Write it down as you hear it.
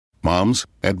Moms,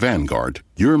 at Vanguard,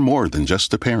 you're more than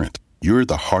just a parent. You're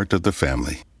the heart of the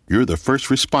family. You're the first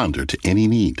responder to any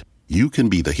need. You can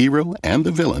be the hero and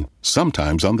the villain,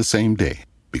 sometimes on the same day,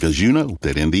 because you know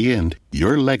that in the end,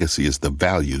 your legacy is the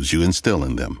values you instill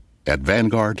in them. At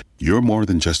Vanguard, you're more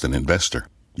than just an investor.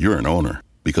 You're an owner,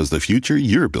 because the future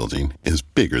you're building is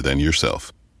bigger than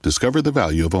yourself. Discover the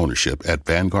value of ownership at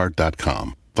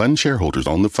Vanguard.com. Fund shareholders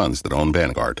own the funds that own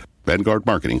Vanguard. Vanguard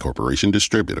Marketing Corporation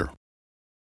Distributor.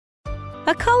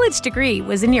 A college degree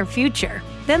was in your future.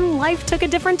 Then life took a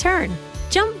different turn.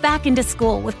 Jump back into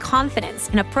school with confidence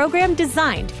in a program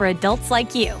designed for adults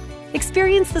like you.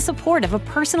 Experience the support of a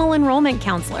personal enrollment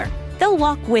counselor. They'll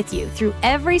walk with you through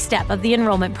every step of the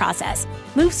enrollment process.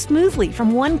 Move smoothly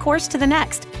from one course to the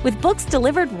next, with books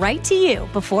delivered right to you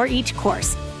before each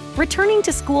course. Returning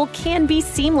to school can be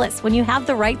seamless when you have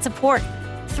the right support.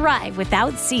 Thrive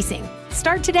without ceasing.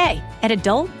 Start today at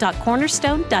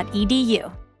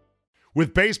adult.cornerstone.edu.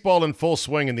 With baseball in full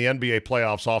swing and the NBA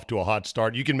playoffs off to a hot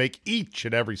start, you can make each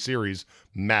and every series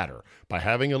matter by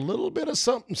having a little bit of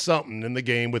something in the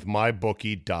game with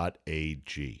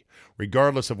MyBookie.ag.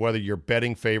 Regardless of whether you're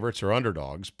betting favorites or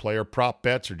underdogs, player prop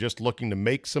bets, or just looking to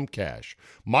make some cash,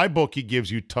 MyBookie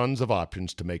gives you tons of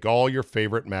options to make all your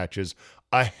favorite matches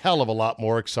a hell of a lot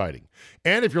more exciting.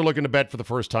 And if you're looking to bet for the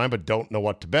first time but don't know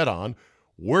what to bet on,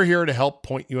 we're here to help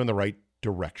point you in the right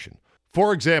direction.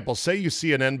 For example, say you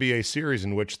see an NBA series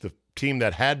in which the team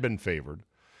that had been favored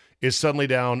is suddenly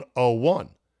down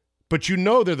 0-1. But you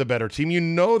know they're the better team. You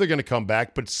know they're going to come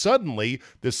back. But suddenly,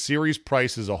 the series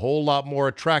price is a whole lot more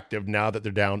attractive now that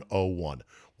they're down 0-1.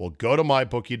 Well, go to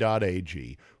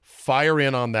mybookie.ag, fire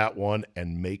in on that one,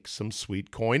 and make some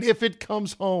sweet coin if it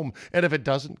comes home. And if it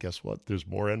doesn't, guess what? There's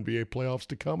more NBA playoffs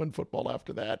to come and football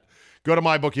after that. Go to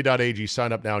mybookie.ag,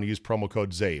 sign up now, and use promo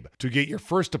code ZABE to get your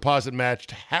first deposit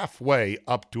matched halfway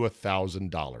up to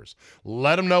 $1,000.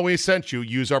 Let them know we sent you.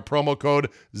 Use our promo code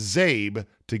ZABE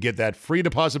to get that free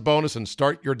deposit bonus and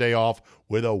start your day off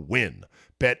with a win.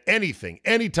 Bet anything,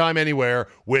 anytime, anywhere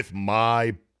with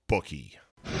MyBookie.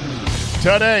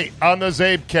 Today on the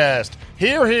Zabecast,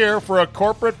 here for a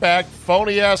corporate-backed,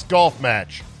 phony-ass golf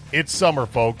match. It's summer,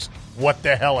 folks. What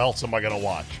the hell else am I going to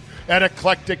watch? An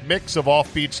eclectic mix of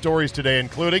offbeat stories today,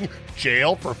 including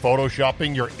jail for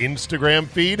photoshopping your Instagram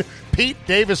feed, Pete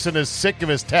Davidson is sick of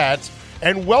his tats,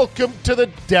 and welcome to the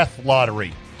death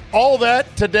lottery. All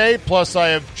that today, plus I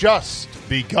have just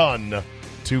begun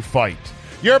to fight.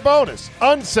 Your bonus,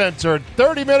 uncensored,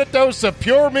 30-minute dose of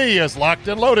pure me is locked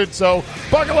and loaded, so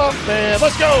buckle up, man.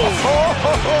 Let's go.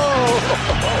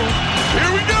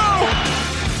 Here we go.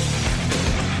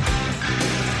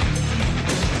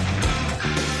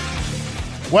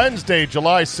 Wednesday,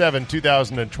 July 7,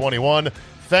 2021.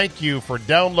 Thank you for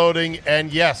downloading.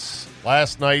 And yes,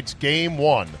 last night's Game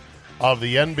 1 of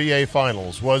the NBA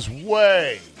Finals was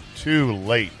way too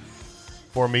late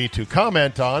for me to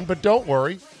comment on, but don't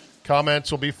worry.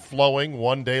 Comments will be flowing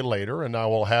one day later, and I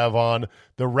will have on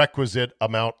the requisite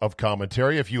amount of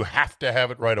commentary. If you have to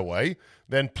have it right away,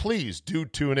 then please do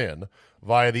tune in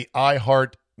via the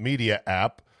iHeart Media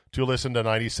app to listen to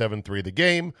 97.3 The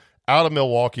Game out of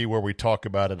Milwaukee, where we talk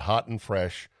about it hot and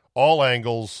fresh, all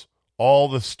angles, all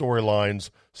the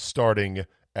storylines, starting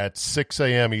at 6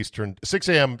 a.m. Eastern, 6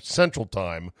 a.m. Central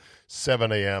Time,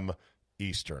 7 a.m.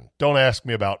 Eastern. Don't ask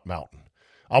me about Mountain.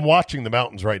 I'm watching the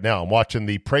mountains right now. I'm watching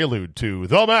the prelude to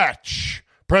The Match,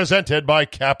 presented by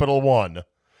Capital One.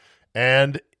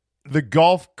 And the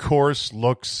golf course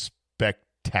looks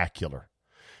spectacular.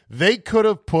 They could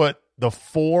have put the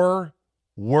 4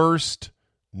 worst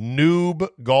noob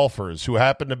golfers who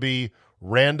happen to be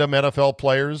random NFL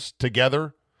players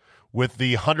together with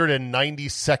the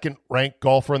 192nd ranked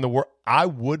golfer in the world. I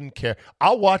wouldn't care.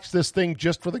 I'll watch this thing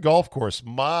just for the golf course.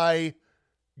 My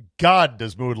God,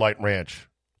 does Moonlight Ranch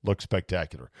look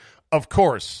spectacular. Of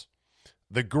course,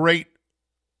 the great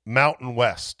Mountain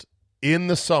West in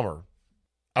the summer.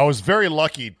 I was very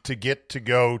lucky to get to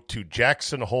go to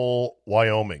Jackson Hole,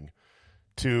 Wyoming,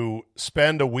 to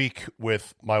spend a week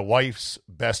with my wife's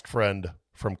best friend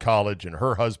from college and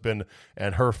her husband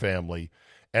and her family,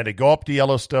 and to go up to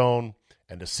Yellowstone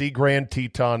and to see Grand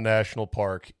Teton National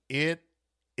Park. It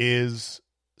is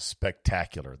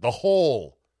spectacular. The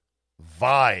whole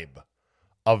vibe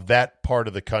of that part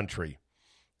of the country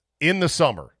in the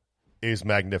summer is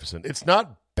magnificent. It's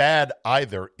not bad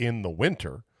either in the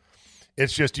winter.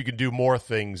 It's just you can do more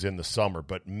things in the summer.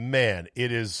 But, man,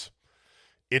 it's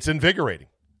invigorating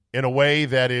in a way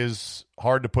that is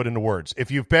hard to put into words.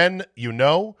 If you've been, you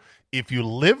know. If you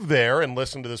live there and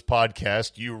listen to this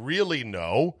podcast, you really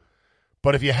know.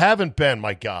 But if you haven't been,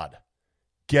 my God,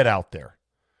 get out there.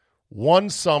 One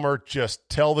summer, just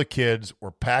tell the kids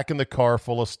we're packing the car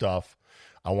full of stuff.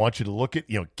 I want you to look at,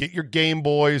 get your Game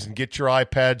Boys and get your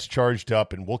iPads charged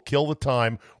up, and we'll kill the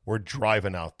time. We're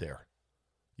driving out there.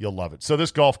 You'll love it. So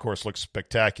this golf course looks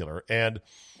spectacular. And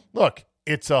look,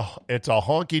 it's a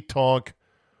honky-tonk,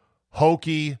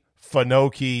 hokey,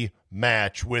 fanoky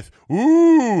match with,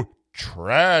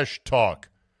 trash talk.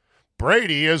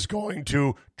 Brady is going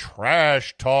to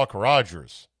trash talk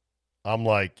Rodgers. I'm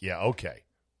like, yeah, okay,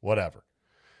 whatever.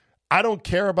 I don't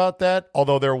care about that,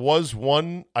 although there was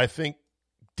one, I think,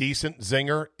 decent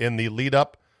zinger in the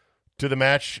lead-up to the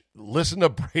match. Listen to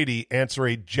Brady answer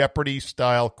a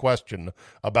Jeopardy-style question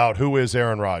about who is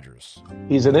Aaron Rodgers.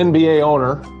 He's an NBA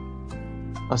owner,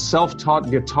 a self-taught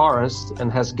guitarist,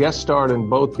 and has guest starred in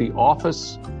both The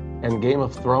Office and Game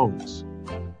of Thrones.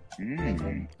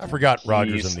 I forgot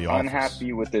Rodgers He's in The Office.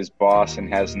 unhappy with his boss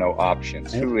and has no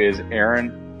options. Who is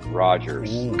Aaron Rodgers?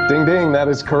 Ding, ding, that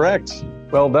is correct.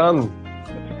 Well done.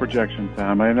 It's a projection,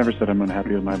 Tom. I never said I'm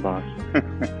unhappy with my boss.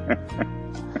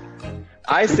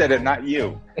 I said it, not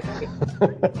you.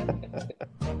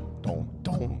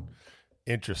 Don't.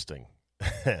 Interesting.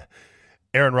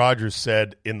 Aaron Rodgers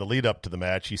said in the lead up to the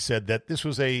match, he said that this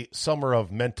was a summer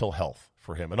of mental health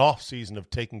for him, an off season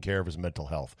of taking care of his mental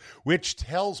health, which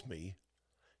tells me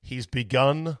he's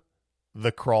begun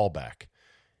the crawl back.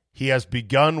 He has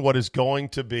begun what is going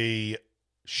to be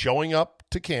showing up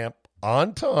to camp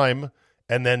on time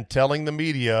and then telling the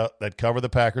media that cover the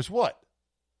Packers, what?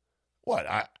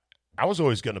 I was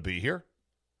always going to be here.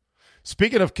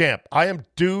 Speaking of camp, I am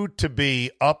due to be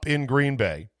up in Green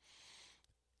Bay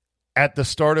at the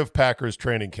start of Packers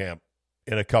training camp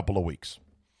in a couple of weeks.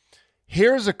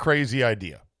 Here's a crazy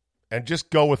idea, and just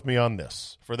go with me on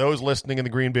this. For those listening in the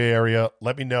Green Bay area,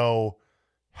 let me know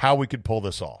how we could pull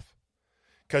this off.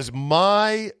 Because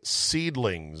my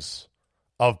seedlings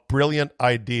of brilliant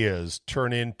ideas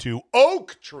turn into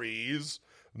oak trees,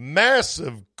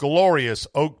 massive, glorious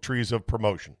oak trees of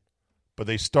promotion. But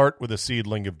they start with a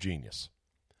seedling of genius.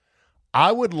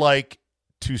 I would like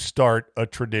to start a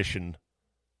tradition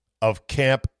of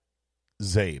Camp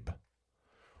Zabe.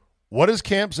 What is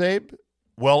Camp Zabe?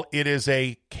 Well, it is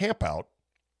a camp out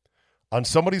on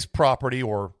somebody's property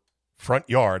or front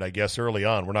yard, I guess, early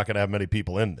on. We're not going to have many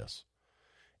people in this.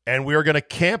 And we are going to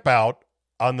camp out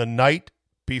on the night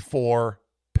before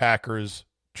Packers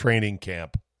training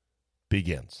camp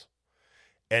begins.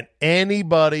 And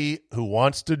anybody who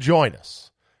wants to join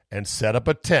us and set up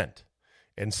a tent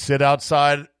and sit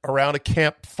outside around a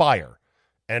campfire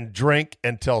and drink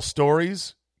and tell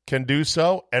stories can do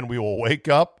so. And we will wake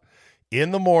up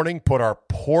in the morning, put our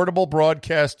portable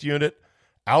broadcast unit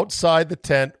outside the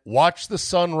tent, watch the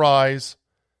sun rise,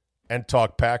 and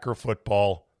talk Packer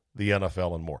football, the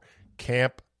NFL, and more.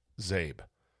 Camp Zabe.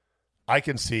 I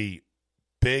can see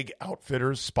big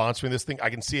outfitters sponsoring this thing. I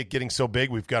can see it getting so big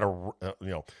we've got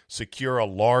to secure a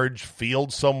large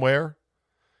field somewhere.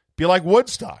 Be like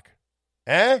Woodstock.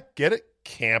 Get it?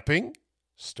 Camping.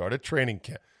 Start a training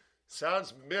camp.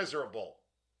 Sounds miserable.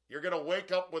 You're going to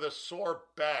wake up with a sore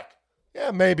back.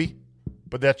 Yeah, maybe.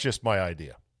 But that's just my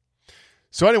idea.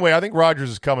 So anyway, I think Rodgers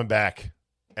is coming back,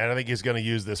 and I think he's going to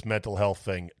use this mental health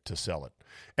thing to sell it.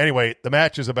 Anyway, the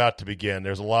match is about to begin.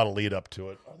 There's a lot of lead up to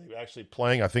it. Are they actually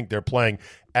playing? I think they're playing.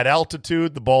 At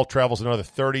altitude, the ball travels another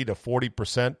 30 to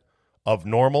 40% of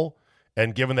normal.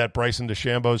 And given that Bryson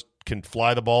DeChambeau can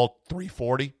fly the ball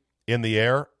 340 in the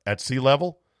air at sea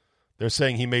level, they're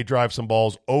saying he may drive some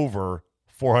balls over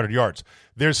 400 yards.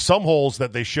 There's some holes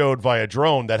that they showed via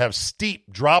drone that have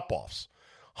steep drop-offs,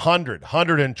 100,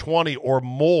 120 or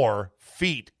more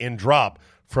feet in drop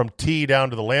from tee down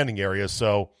to the landing area,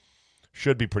 so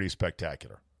should be pretty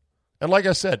spectacular. And like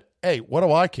I said, hey, what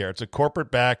do I care? It's a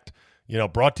corporate-backed,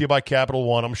 brought to you by Capital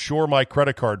One. I'm sure my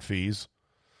credit card fees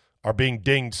are being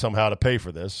dinged somehow to pay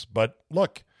for this. But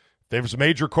look, if there's a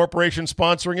major corporation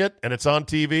sponsoring it and it's on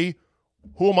TV,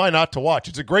 who am I not to watch?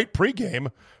 It's a great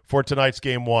pregame for tonight's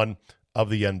Game 1 of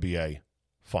the NBA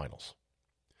Finals.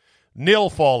 Nil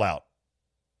fallout.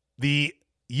 The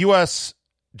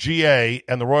USGA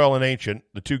and the Royal and Ancient,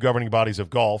 the two governing bodies of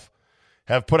golf,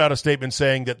 have put out a statement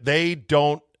saying that they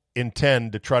don't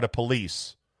intend to try to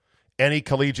police any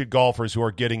collegiate golfers who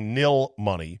are getting nil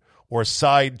money or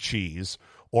side cheese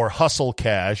or hustle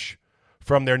cash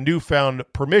from their newfound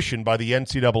permission by the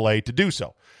NCAA to do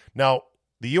so. Now,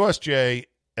 the USGA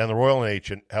and the Royal and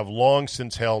Ancient have long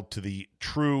since held to the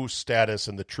true status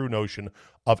and the true notion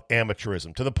of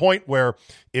amateurism, to the point where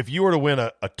if you were to win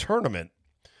a tournament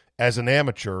as an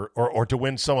amateur or to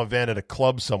win some event at a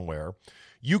club somewhere,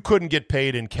 you couldn't get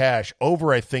paid in cash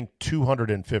over, I think,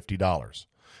 $250.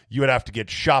 You would have to get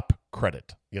shop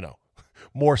credit,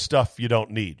 more stuff you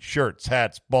don't need. Shirts,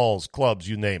 hats, balls, clubs,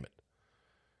 you name it.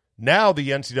 Now the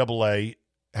NCAA,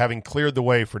 having cleared the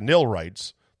way for nil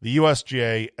rights, the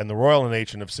USGA and the Royal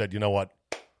Nation have said, you know what,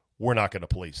 we're not going to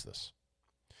police this.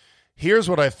 Here's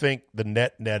what I think the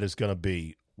net is going to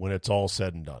be when it's all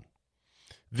said and done.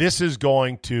 This is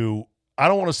going to, I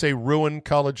don't want to say ruin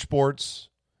college sports,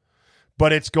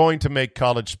 but it's going to make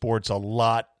college sports a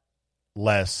lot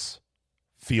less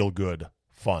feel-good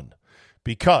fun.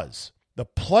 Because the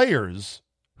players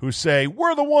who say,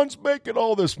 we're the ones making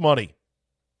all this money,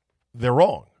 they're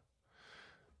wrong.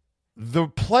 The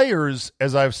players,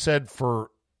 as I've said for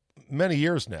many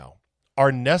years now,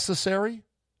 are necessary,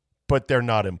 but they're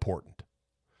not important.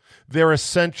 They're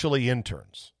essentially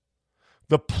interns.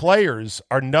 The players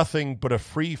are nothing but a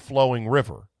free-flowing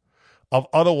river of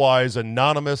otherwise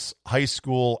anonymous high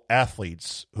school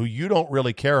athletes who you don't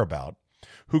really care about,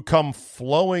 who come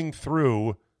flowing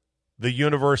through the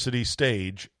university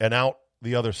stage and out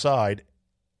the other side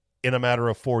in a matter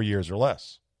of 4 years or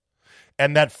less.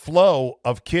 And that flow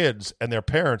of kids and their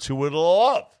parents who would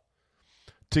love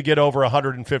to get over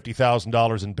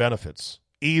 $150,000 in benefits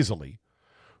easily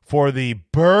for the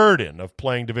burden of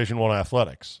playing Division I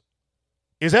athletics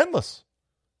is endless.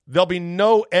 There'll be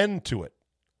no end to it.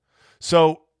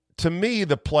 So to me,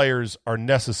 the players are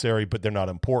necessary, but they're not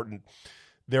important.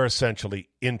 They're essentially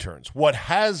interns. What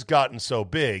has gotten so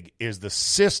big is the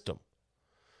system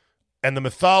and the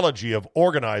mythology of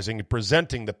organizing and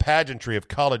presenting the pageantry of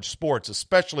college sports,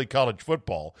 especially college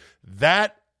football.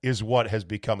 That is what has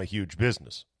become a huge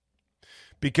business.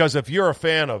 Because if you're a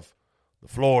fan of the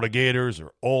Florida Gators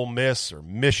or Ole Miss or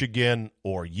Michigan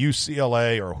or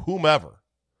UCLA or whomever,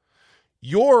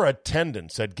 your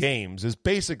attendance at games is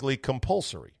basically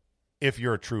compulsory if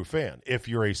you're a true fan, if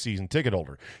you're a season ticket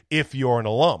holder, if you're an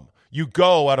alum. You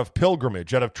go out of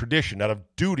pilgrimage, out of tradition, out of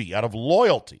duty, out of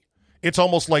loyalty. It's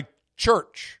almost like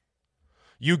church.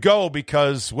 You go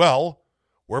because, well,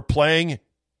 we're playing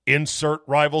insert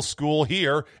rival school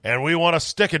here, and we want to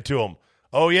stick it to them.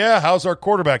 Oh, yeah? How's our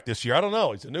quarterback this year? I don't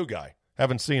know. He's a new guy.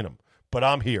 Haven't seen him. But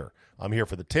I'm here. I'm here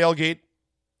for the tailgate.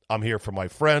 I'm here for my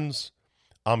friends.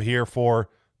 I'm here for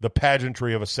the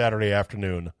pageantry of a Saturday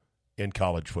afternoon in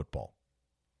college football.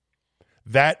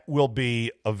 That will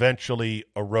be eventually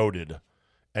eroded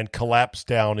and collapse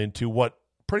down into what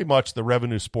pretty much the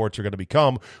revenue sports are going to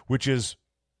become, which is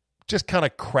just kind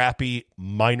of crappy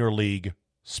minor league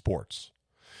sports.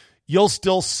 You'll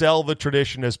still sell the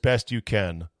tradition as best you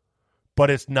can,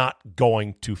 but it's not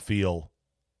going to feel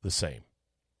the same.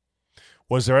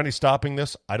 Was there any stopping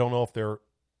this? I don't know if there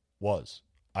was.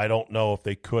 I don't know if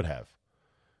they could have.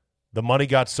 The money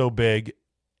got so big,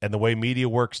 and the way media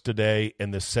works today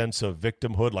and the sense of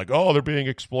victimhood, like, oh, they're being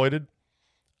exploited,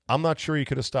 I'm not sure you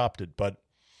could have stopped it, but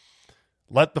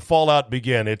let the fallout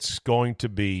begin. It's going to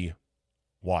be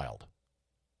wild.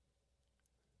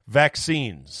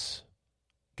 Vaccines.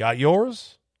 Got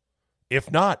yours?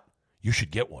 If not, you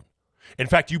should get one. In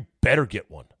fact, you better get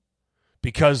one.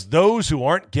 Because those who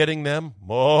aren't getting them,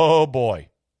 oh boy.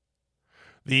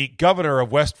 The governor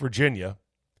of West Virginia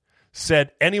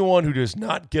said anyone who does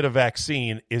not get a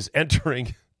vaccine is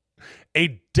entering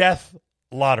a death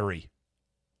lottery.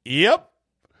 Yep.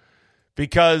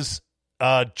 Because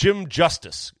Jim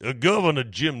Justice, Governor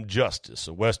Jim Justice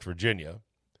of West Virginia,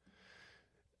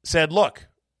 said, look,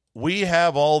 we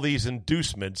have all these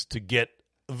inducements to get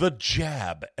the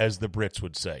jab, as the Brits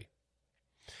would say.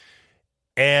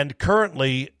 And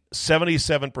currently,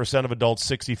 77% of adults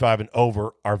 65 and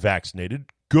over are vaccinated.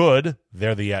 Good.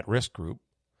 They're the at-risk group.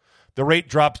 The rate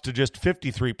drops to just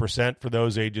 53% for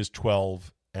those ages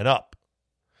 12 and up.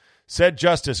 Said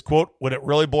Justice, quote, when it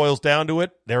really boils down to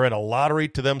it, they're in a lottery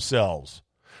to themselves.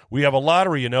 We have a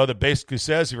lottery, that basically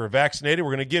says if you're vaccinated,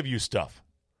 we're going to give you stuff.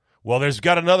 Well, there's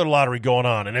got another lottery going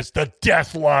on, and it's the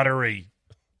death lottery.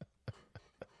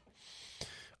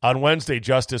 On Wednesday,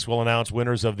 Justice will announce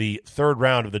winners of the third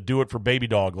round of the Do It for Baby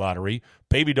Dog lottery.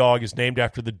 Baby Dog is named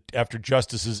after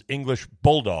Justice's English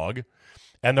bulldog,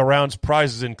 and the round's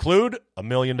prizes include $1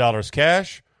 million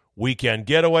cash, weekend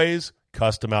getaways,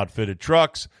 custom outfitted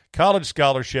trucks, college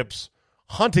scholarships,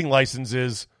 hunting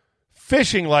licenses,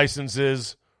 fishing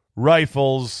licenses,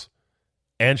 rifles,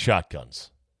 and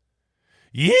shotguns.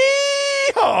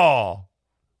 Yeehaw!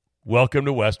 Welcome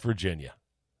to West Virginia.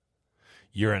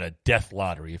 You're in a death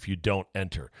lottery if you don't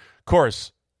enter. Of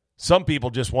course, some people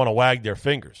just want to wag their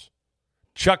fingers.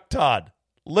 Chuck Todd.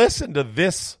 Listen to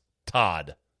this,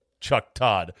 Todd. Chuck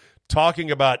Todd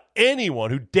talking about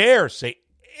anyone who dare say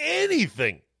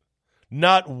anything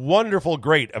not wonderful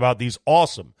great about these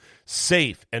awesome,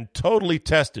 safe, and totally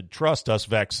tested Trust Us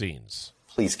vaccines.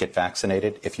 Please get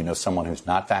vaccinated. If you know someone who's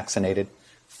not vaccinated,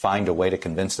 find a way to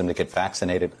convince them to get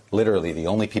vaccinated. Literally, the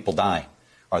only people dying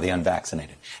are the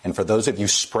unvaccinated. And for those of you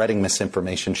spreading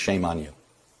misinformation, shame on you.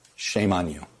 Shame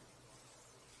on you.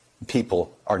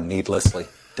 People are needlessly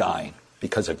dying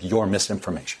because of your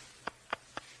misinformation.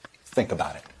 Think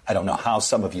about it. I don't know how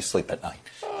some of you sleep at night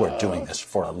who are doing this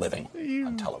for a living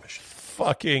on television.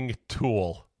 Fucking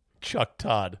tool, Chuck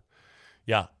Todd.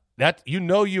 Yeah, that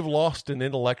you've lost an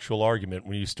intellectual argument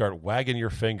when you start wagging your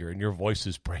finger and your voice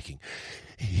is breaking.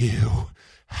 You,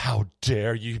 how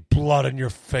dare you, blood on your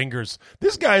fingers.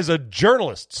 This guy's a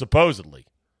journalist, supposedly.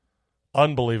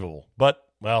 Unbelievable. But,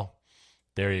 well,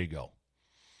 there you go.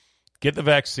 Get the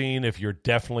vaccine if you're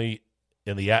definitely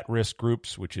in the at-risk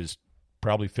groups, which is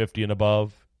probably 50 and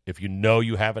above. If you know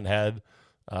you haven't had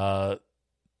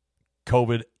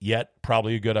COVID yet,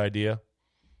 probably a good idea.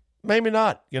 Maybe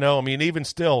not. Even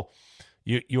still,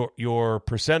 your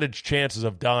percentage chances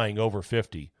of dying over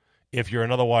 50, if you're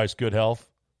in otherwise good health,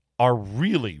 are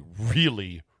really,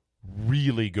 really,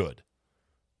 really good.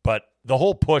 But the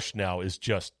whole push now is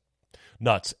just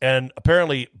nuts. And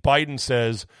apparently Biden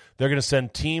says they're going to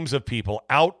send teams of people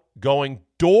out going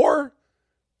door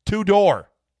to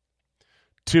door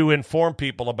to inform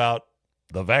people about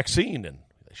the vaccine and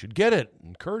they should get it,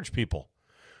 encourage people.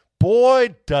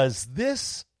 Boy, does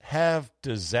this have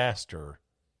disaster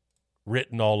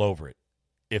written all over it,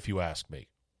 if you ask me.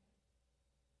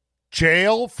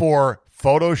 Jail for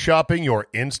photoshopping your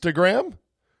Instagram?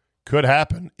 Could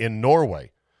happen in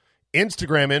Norway.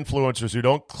 Instagram influencers who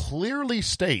don't clearly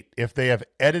state if they have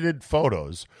edited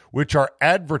photos, which are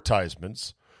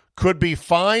advertisements, could be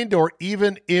fined or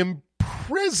even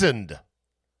imprisoned,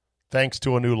 thanks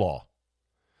to a new law.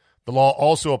 The law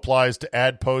also applies to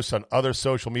ad posts on other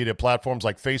social media platforms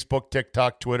like Facebook,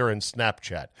 TikTok, Twitter, and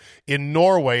Snapchat. In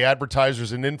Norway,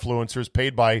 advertisers and influencers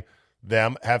paid by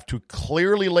them have to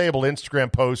clearly label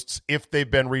Instagram posts if they've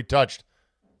been retouched.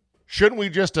 Shouldn't we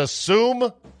just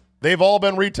assume they've all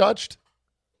been retouched?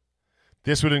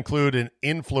 This would include an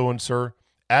influencer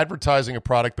advertising a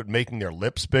product but making their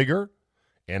lips bigger,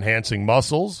 enhancing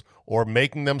muscles, or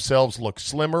making themselves look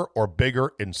slimmer or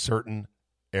bigger in certain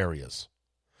areas.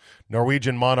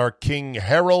 Norwegian monarch King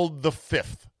Harald V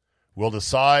will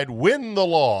decide when the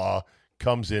law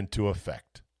comes into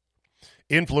effect.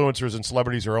 Influencers and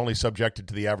celebrities are only subjected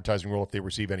to the advertising rule if they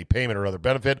receive any payment or other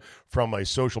benefit from a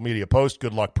social media post.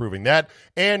 Good luck proving that.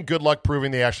 And good luck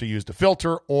proving they actually used a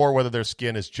filter or whether their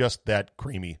skin is just that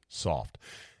creamy soft.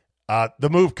 The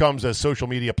move comes as social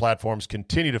media platforms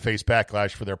continue to face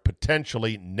backlash for their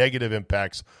potentially negative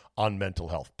impacts on mental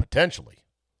health. Potentially.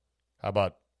 How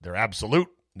about their absolute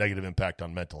negative impact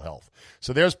on mental health?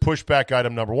 So there's pushback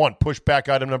item number one. Pushback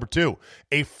item number two.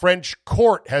 A French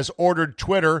court has ordered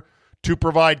Twitter to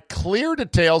provide clear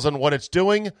details on what it's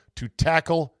doing to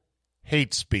tackle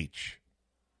hate speech.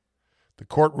 The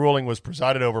court ruling was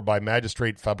presided over by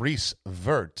Magistrate Fabrice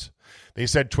Vert. They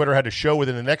said Twitter had to show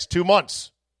within the next 2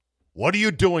 months, what are you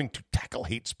doing to tackle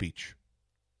hate speech?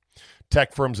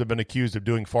 Tech firms have been accused of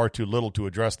doing far too little to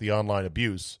address the online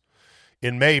abuse.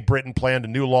 In May, Britain planned a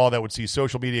new law that would see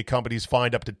social media companies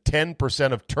fined up to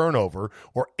 10% of turnover,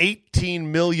 or £18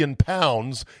 million,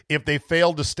 if they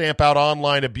failed to stamp out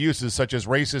online abuses such as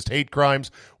racist hate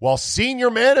crimes, while senior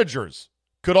managers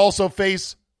could also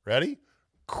face, ready,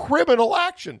 criminal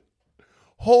action.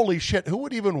 Holy shit, who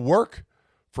would even work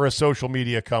for a social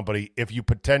media company if you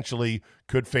potentially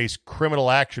could face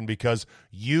criminal action because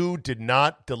you did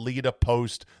not delete a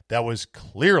post that was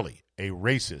clearly a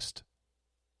racist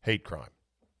hate crime?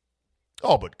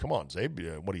 Oh, but come on,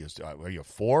 Zabe. What are you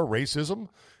for racism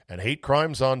and hate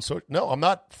crimes on social? No, I'm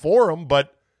not for them,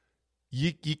 but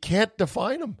you can't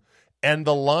define them. And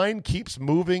the line keeps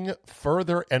moving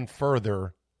further and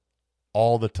further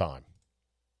all the time.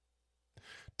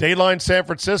 Dayline San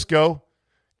Francisco,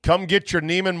 come get your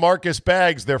Neiman Marcus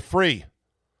bags. They're free.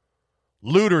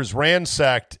 Looters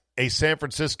ransacked a San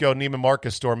Francisco Neiman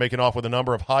Marcus store, making off with a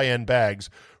number of high-end bags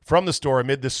from the store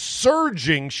amid the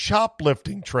surging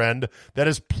shoplifting trend that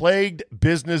has plagued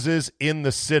businesses in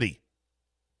the city.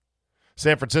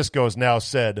 San Francisco has now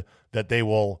said that they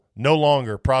will no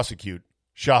longer prosecute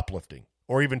shoplifting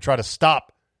or even try to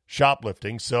stop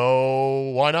shoplifting, so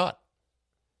why not?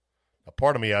 A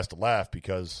part of me has to laugh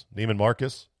because Neiman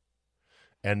Marcus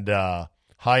and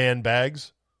high-end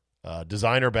bags,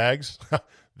 designer bags,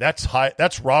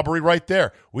 that's robbery right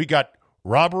there. We got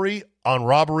robbery on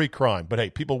robbery crime. But hey,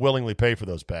 people willingly pay for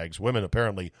those bags. Women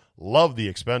apparently love the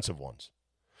expensive ones.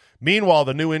 Meanwhile,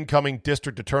 the new incoming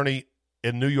district attorney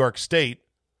in New York State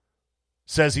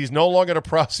says he's no longer going to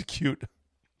prosecute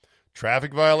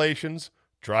traffic violations,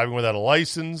 driving without a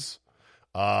license,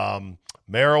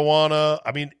 marijuana.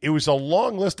 I mean, it was a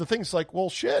long list of things like, well,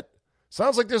 shit,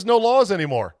 sounds like there's no laws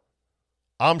anymore.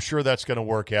 I'm sure that's going to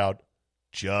work out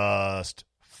just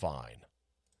fine.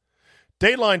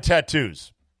 Dateline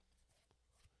tattoos.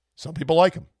 Some people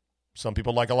like them. Some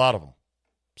people like a lot of them.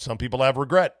 Some people have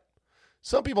regret.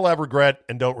 Some people have regret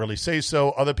and don't really say so.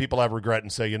 Other people have regret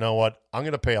and say, you know what, I'm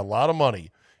going to pay a lot of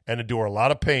money and endure a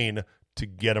lot of pain to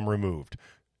get them removed.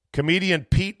 Comedian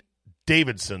Pete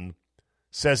Davidson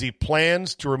says he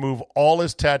plans to remove all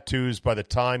his tattoos by the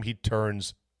time he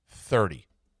turns 30.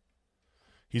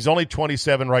 He's only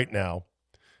 27 right now,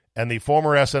 and the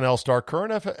former SNL star,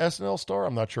 current SNL star,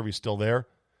 I'm not sure if he's still there,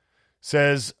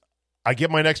 says, I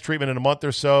get my next treatment in a month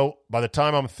or so. By the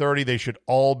time I'm 30, they should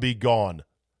all be gone.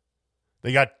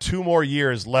 They got 2 more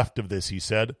years left of this, he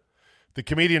said. The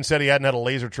comedian said he hadn't had a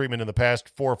laser treatment in the past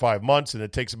 4 or 5 months, and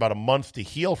it takes about a month to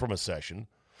heal from a session.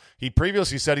 He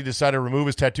previously said he decided to remove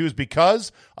his tattoos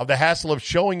because of the hassle of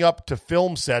showing up to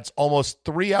film sets almost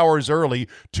 3 hours early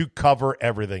to cover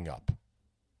everything up.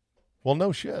 Well,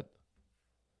 no shit.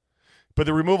 But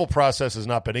the removal process has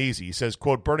not been easy. He says,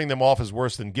 quote, burning them off is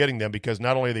worse than getting them because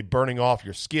not only are they burning off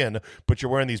your skin, but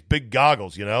you're wearing these big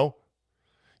goggles, you know?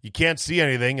 You can't see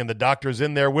anything, and the doctor's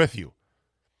in there with you.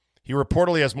 He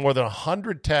reportedly has more than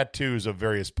 100 tattoos of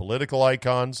various political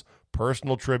icons,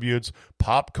 personal tributes,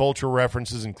 pop culture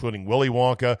references, including Willy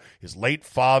Wonka, his late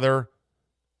father,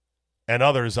 and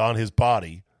others on his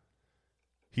body.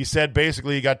 He said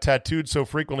basically he got tattooed so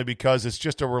frequently because it's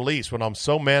just a release. When I'm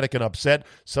so manic and upset,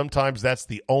 sometimes that's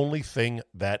the only thing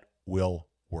that will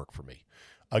work for me.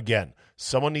 Again,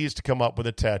 someone needs to come up with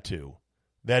a tattoo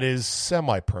that is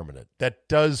semi-permanent, that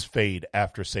does fade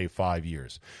after, say, 5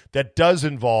 years, that does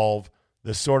involve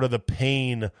the sort of the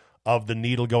pain of the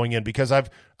needle going in. Because I've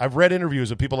read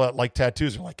interviews of people that like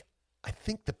tattoos. They're like, I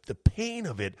think the pain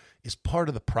of it is part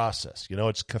of the process. You know,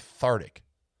 it's cathartic.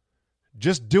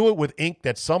 Just do it with ink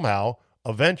that somehow,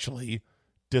 eventually,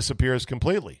 disappears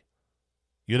completely.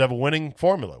 You'd have a winning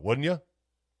formula, wouldn't you?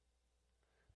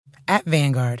 At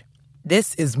Vanguard,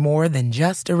 this is more than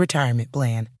just a retirement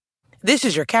plan. This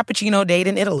is your cappuccino date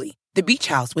in Italy, the beach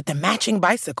house with the matching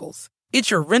bicycles.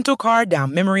 It's your rental car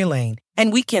down memory lane,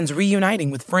 and weekends reuniting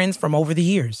with friends from over the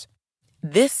years.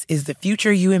 This is the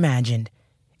future you imagined,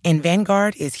 and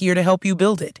Vanguard is here to help you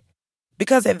build it.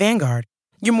 Because at Vanguard,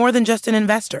 you're more than just an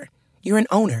investor. You're an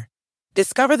owner.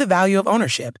 Discover the value of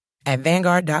ownership at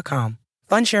Vanguard.com.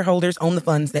 Fund shareholders own the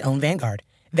funds that own Vanguard.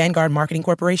 Vanguard Marketing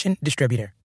Corporation,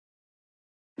 distributor.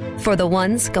 For the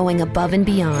ones going above and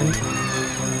beyond.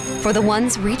 For the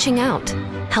ones reaching out,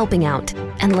 helping out,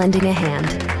 and lending a hand.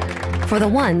 For the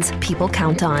ones people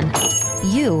count on.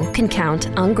 You can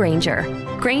count on Grainger.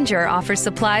 Grainger offers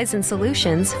supplies and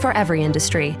solutions for every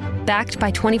industry. Backed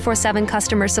by 24/7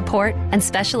 customer support and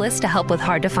specialists to help with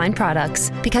hard-to-find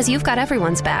products. Because you've got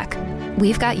everyone's back.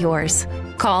 We've got yours.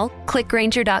 Call, click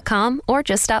Grainger.com, or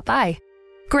just stop by.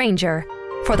 Grainger,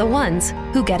 for the ones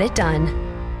who get it done.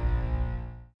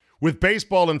 With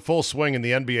baseball in full swing and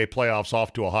the NBA playoffs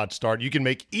off to a hot start, you can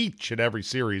make each and every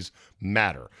series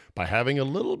matter by having a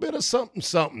little bit of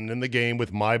something in the game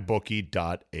with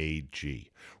MyBookie.ag.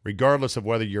 Regardless of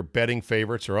whether you're betting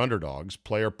favorites or underdogs,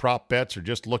 player prop bets, or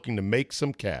just looking to make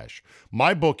some cash,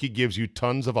 MyBookie gives you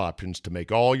tons of options to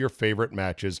make all your favorite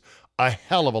matches a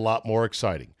hell of a lot more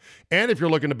exciting. And if you're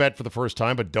looking to bet for the first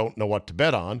time but don't know what to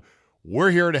bet on,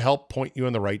 we're here to help point you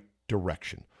in the right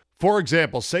direction. For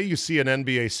example, say you see an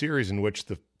NBA series in which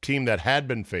the team that had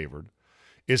been favored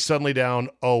is suddenly down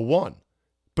 0-1.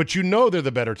 But you know they're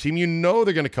the better team. You know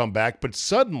they're going to come back. But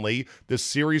suddenly, the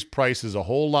series price is a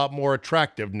whole lot more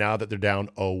attractive now that they're down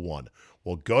 0-1.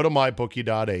 Well, go to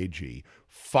mybookie.ag,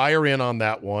 fire in on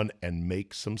that one, and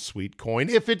make some sweet coin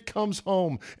if it comes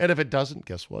home. And if it doesn't,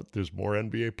 guess what? There's more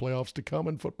NBA playoffs to come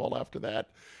and football after that.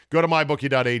 Go to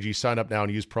mybookie.ag, sign up now,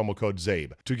 and use promo code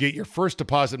ZABE to get your first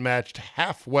deposit matched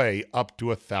halfway up to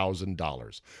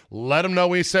 $1,000. Let them know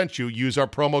we sent you. Use our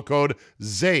promo code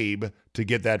ZABE to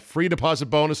get that free deposit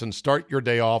bonus and start your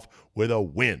day off with a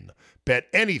win. Bet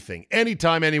anything,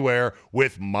 anytime, anywhere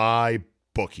with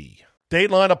MyBookie.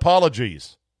 Dateline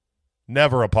apologies.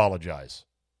 Never apologize.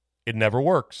 It never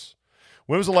works.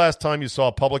 When was the last time you saw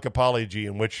a public apology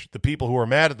in which the people who were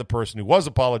mad at the person who was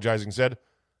apologizing said,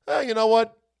 you know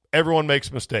what? Everyone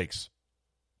makes mistakes.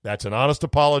 That's an honest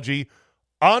apology.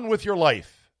 On with your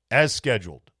life, as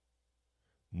scheduled.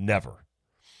 Never.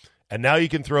 And now you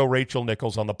can throw Rachel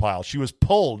Nichols on the pile. She was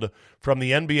pulled from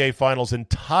the NBA Finals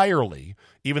entirely,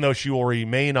 even though she will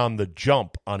remain on The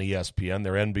Jump on ESPN,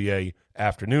 their NBA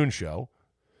afternoon show,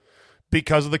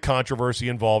 because of the controversy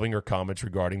involving her comments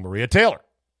regarding Maria Taylor.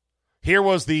 Here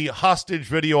was the hostage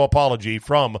video apology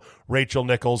from Rachel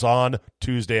Nichols on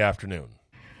Tuesday afternoon.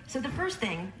 So the first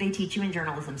thing they teach you in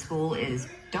journalism school is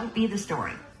don't be the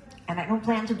story. And I don't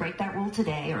plan to break that rule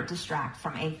today or distract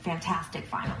from a fantastic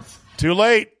finals. Too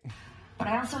late. But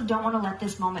I also don't want to let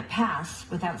this moment pass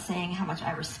without saying how much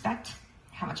I respect,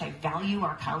 how much I value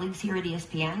our colleagues here at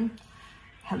ESPN,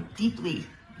 how deeply,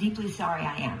 deeply sorry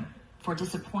I am for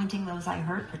disappointing those I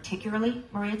hurt, particularly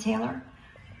Maria Taylor,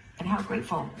 and how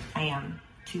grateful I am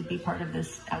to be part of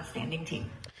this outstanding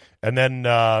team. And then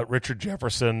Richard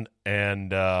Jefferson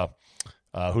and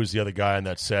who's the other guy on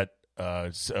that set?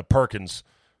 Perkins.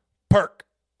 Perk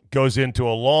goes into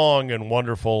a long and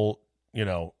wonderful,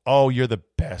 oh, you're the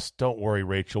best. Don't worry,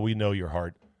 Rachel. We know your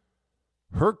heart.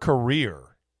 Her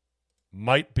career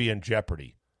might be in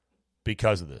jeopardy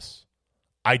because of this.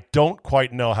 I don't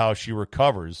quite know how she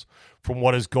recovers from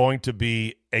what is going to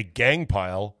be a gang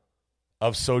pile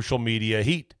of social media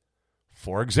heat.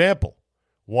 For example,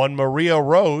 one Maria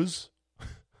Rose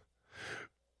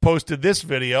posted this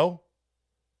video,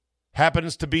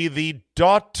 happens to be the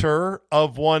daughter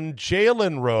of one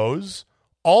Jalen Rose,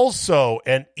 also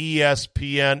an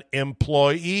ESPN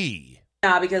employee.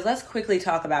 Now, because let's quickly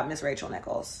talk about Miss Rachel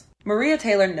Nichols. Maria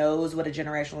Taylor knows what a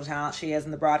generational talent she is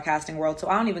in the broadcasting world, so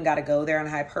I don't even got to go there and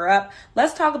hype her up.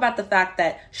 Let's talk about the fact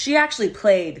that she actually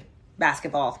played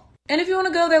basketball. And if you want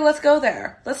to go there, let's go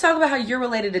there. Let's talk about how you're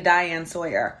related to Diane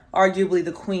Sawyer, arguably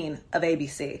the queen of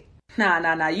ABC.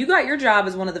 Nah. You got your job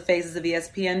as one of the faces of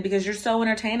ESPN because you're so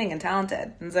entertaining and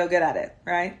talented and so good at it,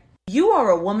 right? You are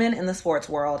a woman in the sports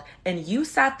world, and you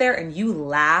sat there and you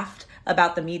laughed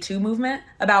about the Me Too movement,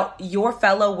 about your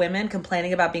fellow women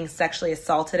complaining about being sexually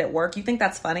assaulted at work. You think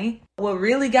that's funny? What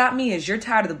really got me is you're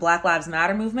tired of the Black Lives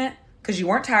Matter movement because you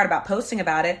weren't tired about posting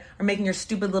about it or making your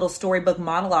stupid little storybook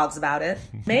monologues about it.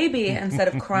 Maybe instead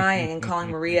of crying and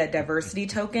calling Maria a diversity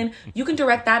token, you can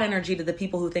direct that energy to the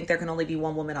people who think there can only be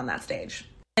one woman on that stage.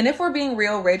 And if we're being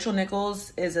real, Rachel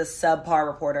Nichols is a subpar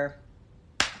reporter.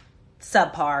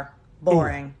 Subpar.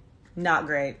 Boring. Ooh. Not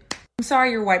great. I'm sorry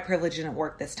your white privilege didn't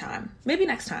work this time. Maybe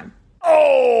next time.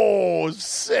 Oh,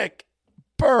 sick.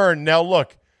 Burn. Now,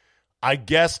 look, I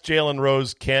guess Jalen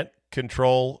Rose can't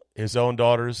control his own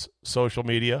daughter's social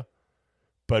media,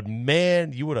 but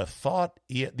man, you would have thought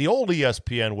the old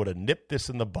ESPN would have nipped this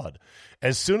in the bud.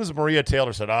 As soon as Maria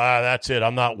Taylor said, that's it,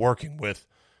 I'm not working with,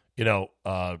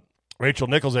 Rachel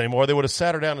Nichols anymore, they would have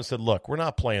sat her down and said, look, we're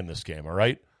not playing this game, all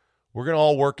right? We're going to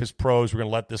all work as pros. We're going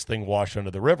to let this thing wash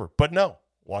under the river. But no,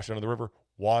 wash under the river,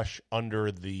 wash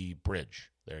under the bridge.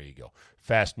 There you go.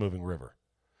 Fast-moving river.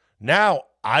 Now,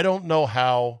 I don't know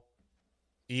how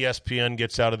ESPN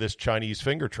gets out of this Chinese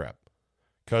finger trap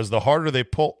because the harder they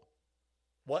pull.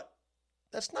 What?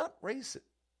 That's not racist.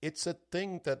 It's a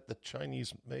thing that the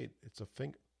Chinese made. It's a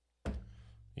finger.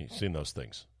 You've seen those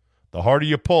things. The harder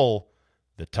you pull,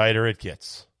 the tighter it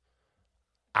gets.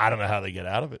 I don't know how they get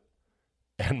out of it.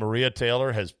 And Maria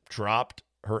Taylor has dropped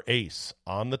her ace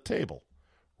on the table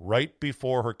right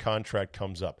before her contract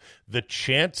comes up. The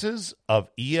chances of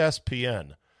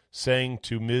ESPN saying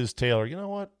to Ms. Taylor, you know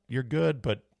what, you're good,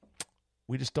 but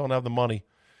we just don't have the money.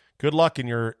 Good luck in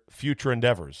your future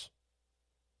endeavors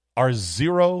are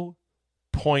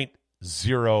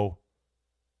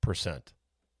 0.0%.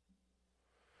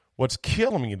 What's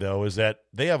killing me, though, is that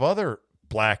they have other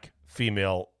black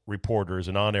female reporters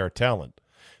and on-air talent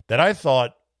that I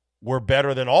thought were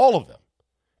better than all of them,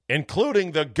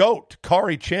 including the GOAT,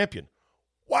 Kari Champion.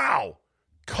 Wow,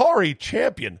 Kari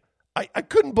Champion. I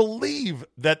couldn't believe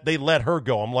that they let her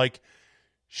go. I'm like,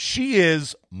 she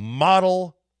is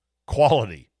model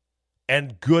quality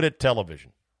and good at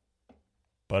television.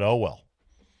 But oh well.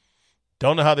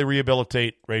 Don't know how they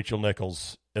rehabilitate Rachel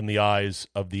Nichols in the eyes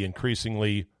of the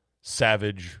increasingly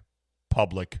savage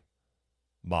public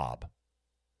mob.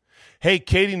 Hey,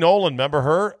 Katie Nolan, remember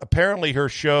her? Apparently her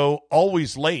show,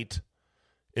 Always Late,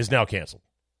 is now canceled.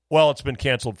 Well, it's been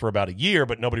canceled for about a year,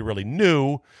 but nobody really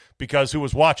knew because who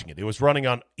was watching it? It was running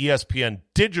on ESPN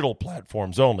digital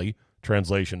platforms only,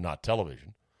 translation, not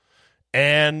television.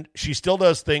 And she still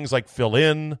does things like fill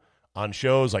in on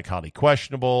shows like Highly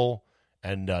Questionable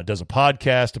and does a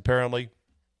podcast, apparently.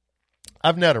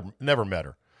 I've never met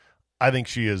her. I think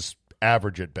she is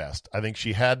average at best. I think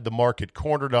she had the market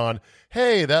cornered on,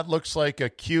 hey, that looks like a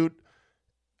cute,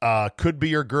 could be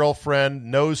your girlfriend,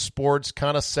 knows sports,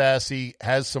 kind of sassy,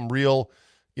 has some real,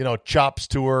 chops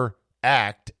to her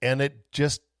act, and it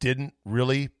just didn't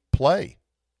really play.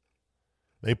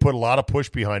 They put a lot of push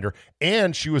behind her,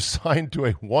 and she was signed to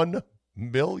a $1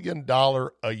 million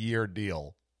a year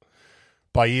deal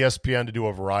by ESPN to do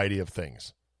a variety of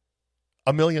things.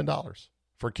 $1 million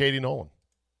for Katie Nolan.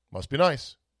 Must be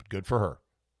nice. Good for her.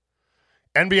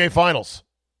 NBA Finals.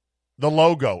 The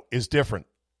logo is different,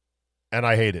 and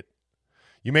I hate it.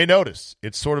 You may notice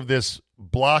it's sort of this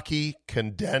blocky,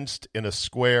 condensed in a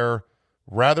square,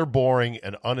 rather boring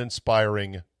and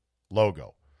uninspiring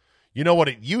logo. You know what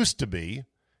it used to be?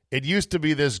 It used to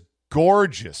be this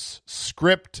gorgeous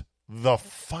script, The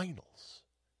Finals,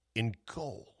 in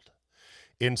gold,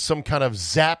 in some kind of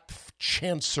Zap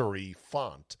Chancery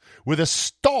font, with a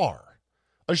star,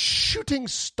 a shooting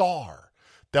star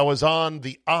that was on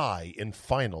the I in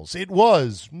Finals. It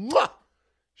was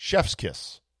chef's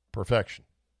kiss, perfection.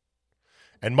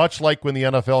 And much like when the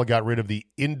NFL got rid of the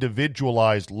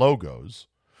individualized logos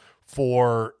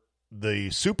for the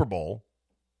Super Bowl,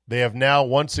 they have now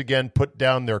once again put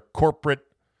down their corporate,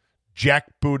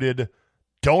 jackbooted,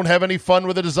 don't have any fun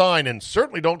with the design, and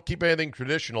certainly don't keep anything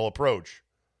traditional approach.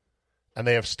 And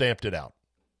they have stamped it out.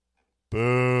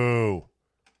 Boo.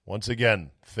 Once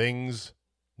again, things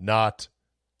not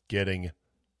getting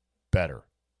better.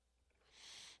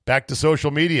 Back to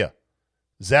social media.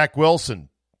 Zach Wilson,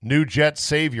 new Jet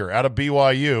savior out of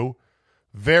BYU,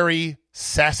 very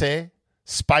sassy,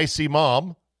 spicy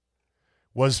mom,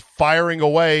 was firing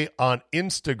away on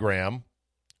Instagram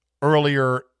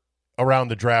earlier around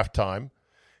the draft time.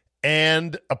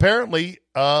 And apparently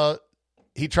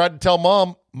he tried to tell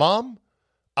Mom,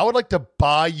 I would like to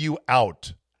buy you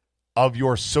out of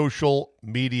your social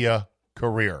media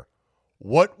career.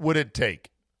 What would it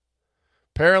take?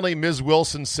 Apparently Ms.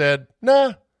 Wilson said,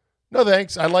 no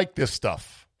thanks. I like this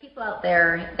stuff. People out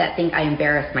there that think I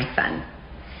embarrass my son.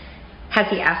 Has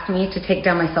he asked me to take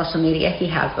down my social media? He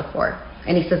has before.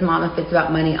 And he says, Mom, if it's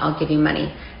about money, I'll give you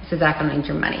money. I says, Zach, I don't need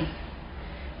your money.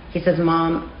 He says,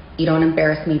 Mom, you don't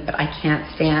embarrass me, but I can't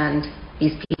stand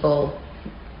these people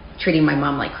treating my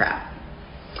mom like crap.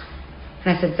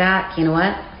 And I said, Zach, you know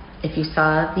what? If you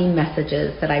saw the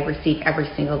messages that I receive every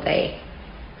single day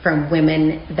from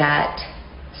women that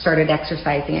started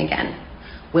exercising again,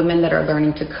 women that are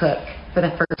learning to cook for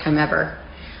the first time ever,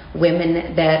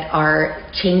 women that are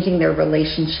changing their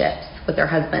relationships with their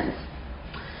husbands,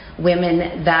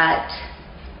 women that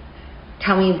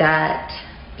tell me that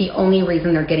the only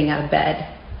reason they're getting out of bed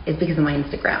is because of my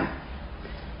Instagram.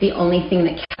 The only thing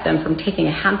that kept them from taking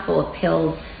a handful of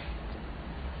pills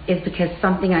is because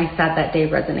something I said that day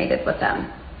resonated with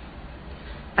them.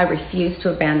 I refuse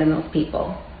to abandon those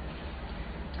people.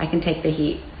 I can take the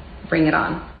heat. Bring it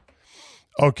on.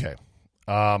 Okay.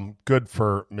 Good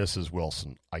for Mrs.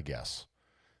 Wilson, I guess.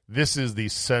 This is the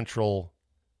central,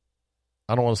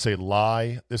 I don't want to say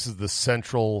lie. This is the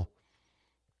central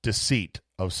deceit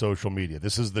of social media.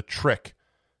 This is the trick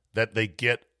that they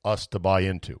get us to buy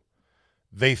into.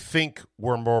 They think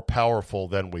we're more powerful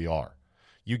than we are.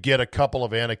 You get a couple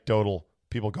of anecdotal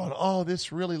people going, oh,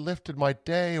 this really lifted my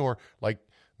day. Or like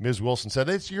Ms. Wilson said,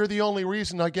 you're the only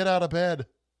reason I get out of bed.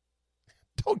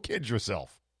 Don't kid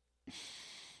yourself.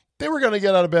 They were going to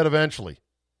get out of bed eventually.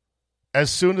 As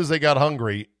soon as they got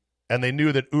hungry and they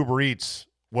knew that Uber Eats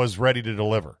was ready to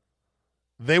deliver,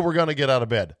 they were going to get out of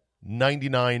bed.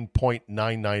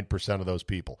 99.99% of those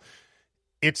people.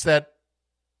 It's that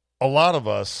a lot of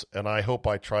us, and I hope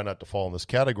I try not to fall in this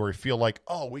category, feel like,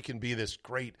 oh, we can be this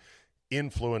great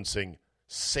influencing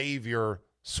savior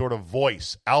sort of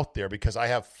voice out there because I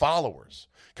have followers.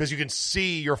 Because you can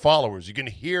see your followers. You can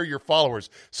hear your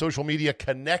followers. Social media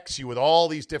connects you with all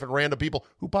these different random people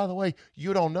who, by the way,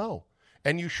 you don't know.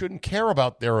 And you shouldn't care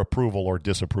about their approval or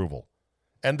disapproval.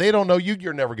 And they don't know you.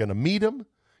 You're never going to meet them.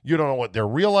 You don't know what their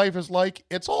real life is like.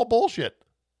 It's all bullshit.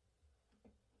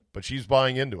 But she's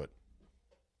buying into it.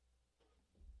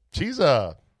 She's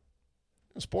a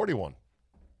sporty one,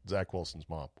 Zach Wilson's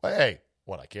mom. Hey,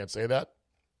 what, I can't say that?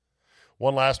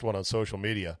 One last one on social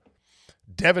media.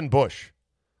 Devin Bush,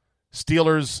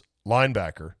 Steelers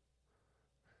linebacker,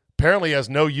 apparently has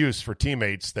no use for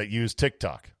teammates that use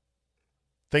TikTok.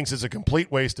 Thinks it's a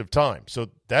complete waste of time. So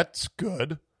that's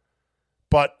good.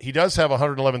 But he does have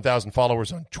 111,000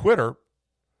 followers on Twitter.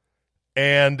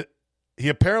 And he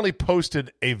apparently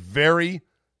posted a very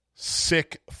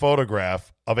sick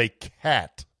photograph of a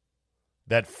cat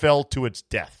that fell to its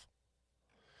death.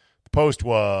 The post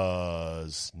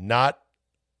was not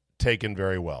taken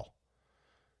very well.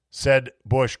 Said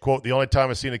Bush, quote, the only time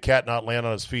I've seen a cat not land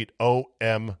on his feet,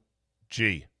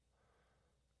 OMG.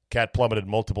 Cat plummeted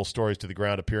multiple stories to the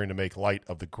ground, appearing to make light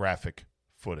of the graphic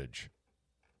footage.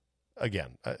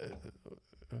 Again,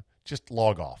 just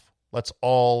log off. Let's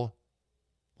all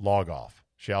log off,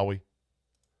 shall we?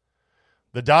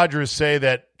 The Dodgers say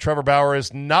that Trevor Bauer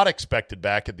is not expected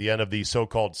back at the end of the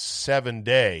so-called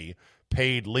 7-day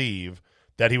paid leave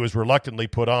that he was reluctantly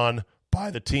put on by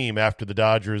the team after the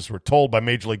Dodgers were told by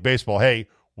Major League Baseball, hey,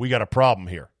 we got a problem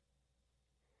here.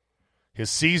 His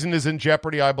season is in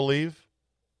jeopardy, I believe.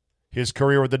 His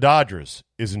career with the Dodgers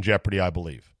is in jeopardy, I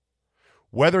believe.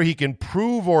 Whether he can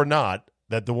prove or not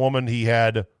that the woman he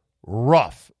had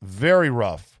rough, very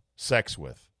rough sex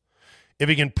with, if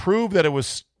he can prove that it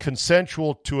was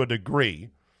consensual to a degree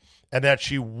and that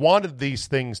she wanted these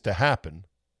things to happen,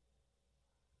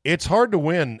 it's hard to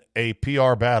win a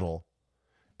PR battle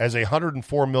as a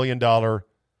 $104 million,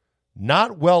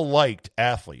 not well-liked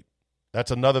athlete.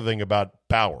 That's another thing about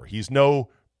Bauer. He's no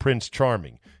Prince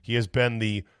Charming. He has been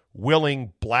the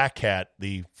willing black hat,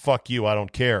 the fuck you, I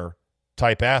don't care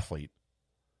type athlete.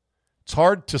 It's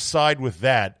hard to side with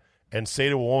that and say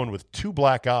to a woman with two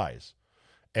black eyes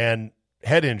and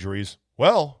head injuries,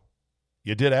 well,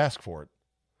 you did ask for it.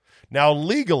 Now,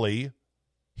 legally,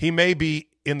 he may be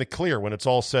in the clear when it's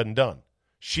all said and done.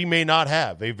 She may not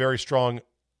have a very strong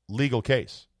legal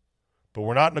case. But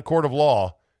we're not in a court of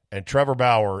law, and Trevor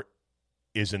Bauer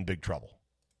is in big trouble.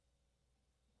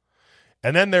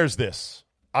 And then there's this.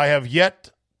 I have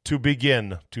yet to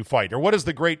begin to fight. Or what is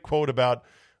the great quote about,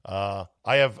 I've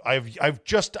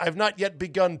not yet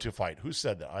begun to fight. Who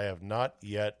said that? I have not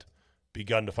yet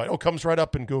begun to fight. Oh, comes right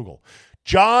up in Google.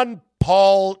 John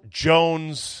Paul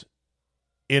Jones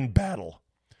in battle,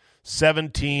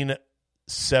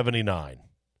 1779.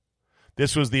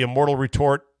 This was the immortal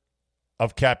retort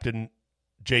of Captain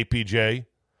JPJ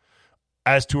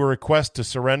as to a request to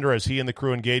surrender as he and the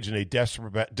crew engaged in a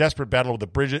desperate battle with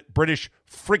the British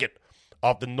frigate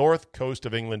off the north coast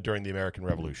of England during the American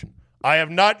Revolution. I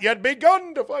have not yet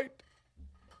begun to fight.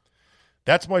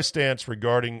 That's my stance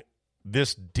regarding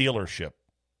this dealership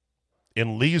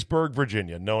in Leesburg,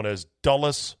 Virginia, known as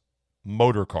Dulles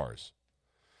Motor Cars,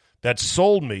 that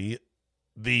sold me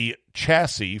the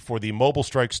chassis for the Mobile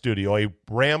Strike Studio, a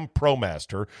Ram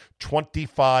ProMaster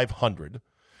 2500,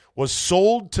 was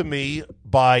sold to me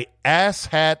by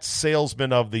Asshat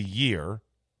Salesman of the Year,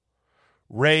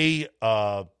 Ray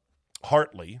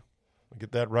Hartley.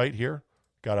 Get that right here?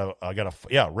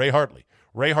 Ray Hartley.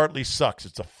 Ray Hartley sucks.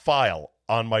 It's a file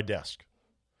on my desk.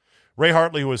 Ray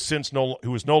Hartley, who is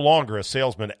no longer a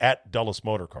salesman at Dulles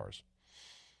Motor Cars.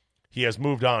 He has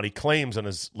moved on. He claims on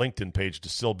his LinkedIn page to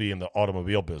still be in the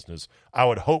automobile business. I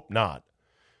would hope not,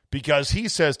 because he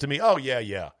says to me, oh,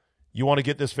 yeah, you want to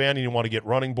get this van and you want to get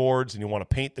running boards and you want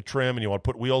to paint the trim and you want to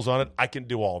put wheels on it, I can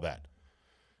do all that.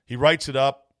 He writes it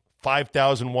up,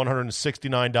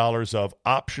 $5,169 of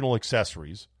optional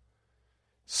accessories.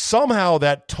 Somehow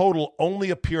that total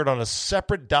only appeared on a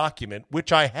separate document,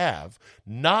 which I have,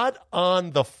 not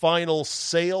on the final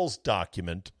sales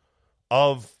document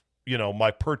of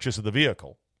my purchase of the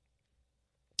vehicle.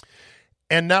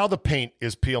 And now the paint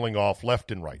is peeling off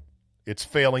left and right. It's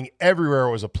failing everywhere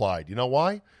it was applied. You know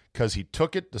why? Because he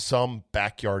took it to some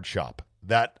backyard shop.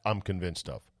 That I'm convinced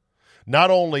of.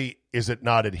 Not only is it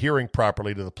not adhering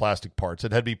properly to the plastic parts,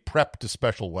 it had to be prepped a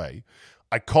special way.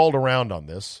 I called around on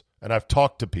this, and I've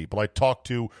talked to people. I talked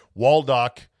to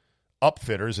Waldock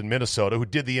Upfitters in Minnesota who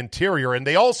did the interior, and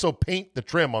they also paint the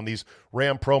trim on these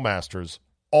Ram ProMasters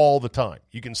all the time.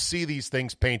 You can see these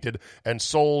things painted and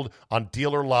sold on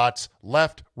dealer lots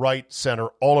left, right, center,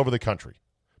 all over the country.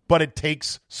 But it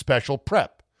takes special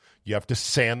prep. You have to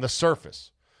sand the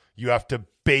surface. You have to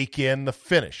bake in the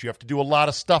finish. You have to do a lot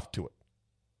of stuff to it.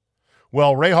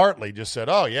 Well, Ray Hartley just said,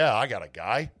 oh, yeah, I got a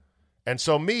guy. And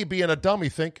so me being a dummy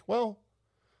think, well,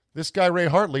 this guy Ray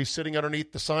Hartley sitting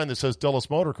underneath the sign that says Dulles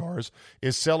Motor Cars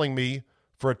is selling me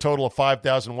for a total of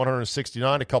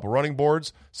 $5,169, a couple running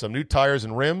boards, some new tires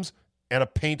and rims, and a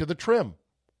paint of the trim.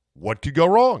 What could go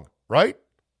wrong, right?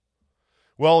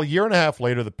 Well, a year and a half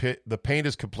later, the paint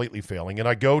is completely failing, and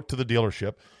I go to the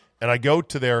dealership, and I go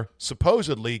to their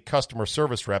supposedly customer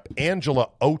service rep, Angela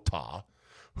Ota,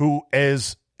 who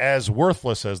is as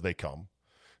worthless as they come,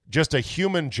 just a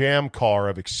human jam car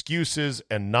of excuses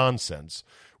and nonsense,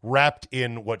 wrapped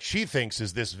in what she thinks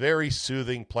is this very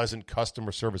soothing, pleasant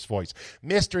customer service voice.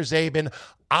 Mr. Zabin,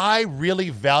 I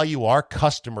really value our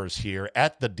customers here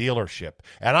at the dealership,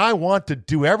 and I want to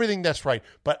do everything that's right,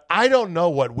 but I don't know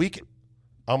what we can.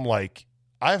 I'm like,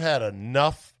 I've had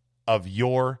enough of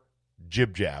your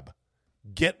jib-jab.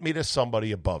 Get me to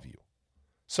somebody above you.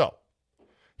 So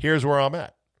here's where I'm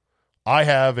at. I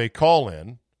have a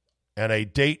call-in and a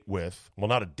date with, well,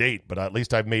 not a date, but at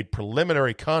least I've made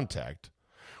preliminary contact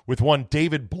with one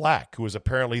David Black, who is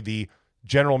apparently the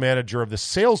general manager of the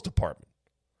sales department.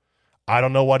 I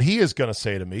don't know what he is going to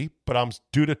say to me, but I'm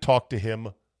due to talk to him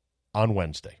on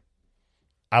Wednesday.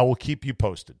 I will keep you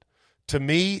posted. To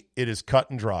me, it is cut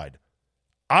and dried.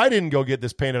 I didn't go get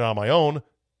this painted on my own.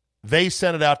 They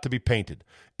sent it out to be painted.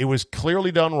 It was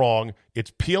clearly done wrong.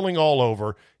 It's peeling all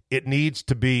over. it needs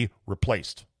to be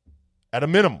replaced at a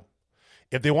minimum.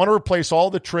 If they want to replace all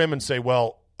the trim and say,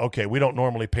 well, okay, we don't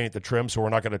normally paint the trim, so we're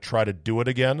not going to try to do it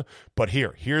again, but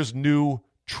here's new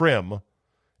trim,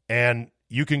 and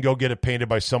you can go get it painted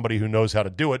by somebody who knows how to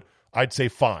do it, I'd say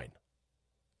fine.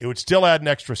 It would still add an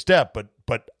extra step,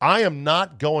 but I am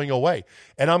not going away.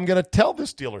 And I'm going to tell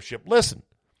this dealership, listen,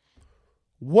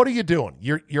 what are you doing?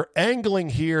 You're angling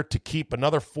here to keep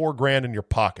another $4,000 in your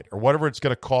pocket or whatever it's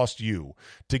going to cost you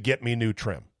to get me new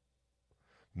trim.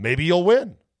 Maybe you'll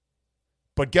win.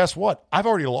 But guess what? I've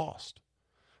already lost.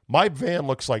 My van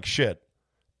looks like shit,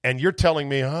 and you're telling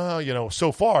me,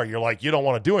 so far, you're like, you don't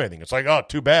want to do anything. It's like, oh,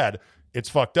 too bad. It's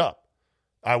fucked up.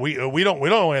 We don't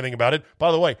know anything about it.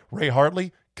 By the way, Ray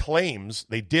Hartley claims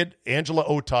Angela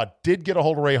Otad did get a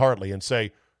hold of Ray Hartley and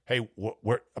say, hey,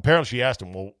 apparently she asked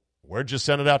him, well, where'd you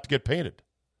send it out to get painted?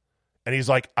 And he's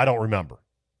like, I don't remember.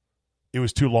 It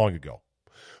was too long ago.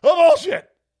 Oh, bullshit.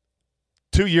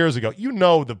 2 years ago. You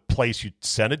know the place you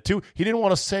sent it to. He didn't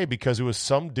want to say because it was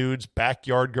some dude's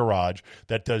backyard garage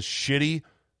that does shitty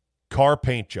car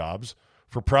paint jobs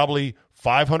for probably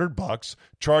 $500,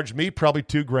 charged me probably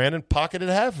 $2,000 and pocketed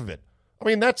half of it. I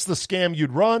mean, that's the scam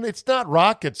you'd run. It's not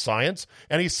rocket science.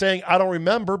 And he's saying, I don't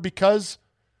remember because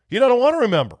he doesn't want to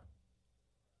remember.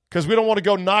 Because we don't want to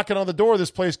go knocking on the door of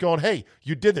this place going, hey,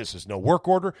 you did this. There's no work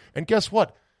order. And guess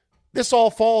what? This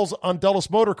all falls on Dulles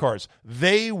Motor Cars.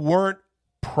 They weren't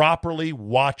properly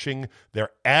watching their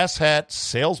asshat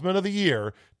salesman of the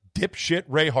year, dipshit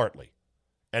Ray Hartley.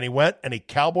 And he went and he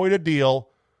cowboyed a deal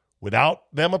without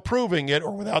them approving it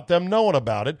or without them knowing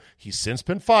about it. He's since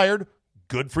been fired.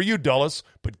 Good for you, Dulles.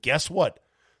 But guess what?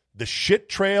 The shit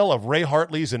trail of Ray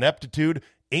Hartley's ineptitude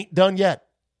ain't done yet.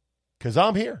 Because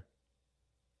I'm here.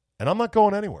 And I'm not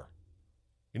going anywhere.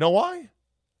 You know why?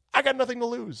 I got nothing to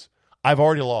lose. I've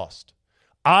already lost.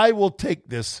 I will take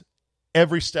this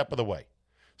every step of the way.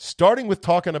 Starting with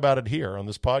talking about it here on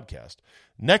this podcast.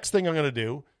 Next thing I'm going to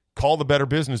do, call the Better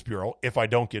Business Bureau if I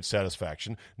don't get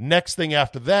satisfaction. Next thing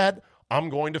after that, I'm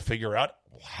going to figure out,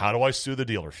 how do I sue the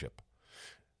dealership?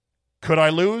 Could I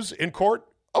lose in court?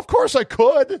 Of course I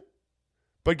could.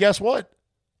 But guess what?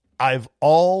 I've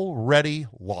already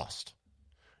lost.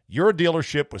 You're a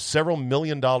dealership with several $1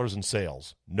 million in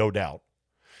sales, no doubt.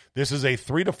 This is a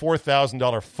 $3,000 to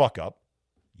 $4,000 fuck up.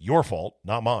 Your fault,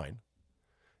 not mine.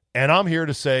 And I'm here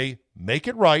to say, make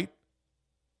it right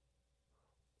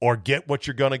or get what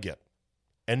you're going to get.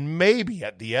 And maybe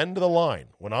at the end of the line,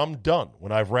 when I'm done,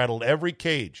 when I've rattled every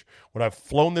cage, when I've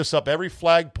flown this up every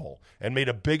flagpole and made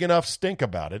a big enough stink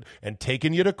about it and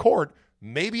taken you to court,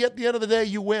 maybe at the end of the day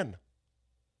you win.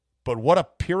 But what a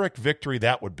Pyrrhic victory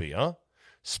that would be, huh?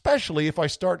 Especially if I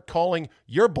start calling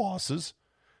your bosses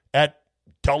at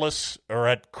Dulles or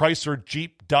at Chrysler,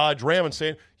 Jeep, Dodge, Ram and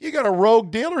saying, you got a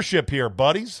rogue dealership here,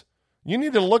 buddies. You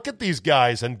need to look at these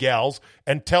guys and gals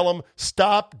and tell them,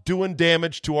 stop doing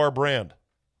damage to our brand.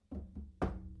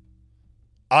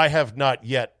 I have not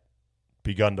yet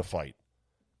begun to fight.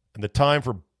 And the time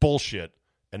for bullshit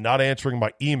and not answering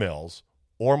my emails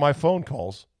or my phone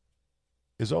calls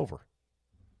is over.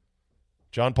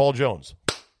 John Paul Jones,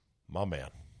 my man.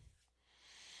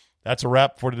 That's a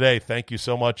wrap for today. Thank you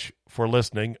so much for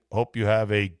listening. Hope you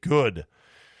have a good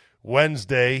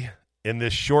Wednesday in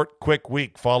this short, quick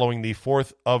week following the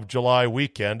 4th of July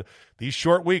weekend. These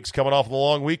short weeks coming off of the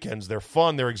long weekends, they're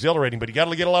fun, they're exhilarating, but you got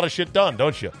to get a lot of shit done,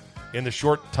 don't you, in the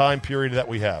short time period that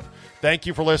we have. Thank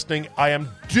you for listening. I am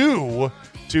due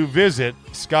to visit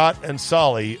Scott and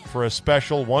Solly for a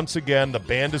special. Once again, the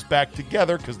band is back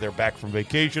together because they're back from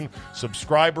vacation.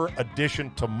 Subscriber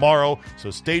edition tomorrow, so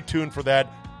stay tuned for that.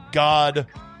 God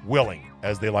willing,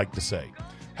 as they like to say.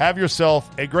 Have yourself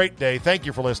a great day. Thank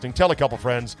you for listening. Tell a couple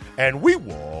friends, and we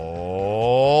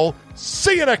will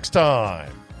see you next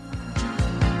time.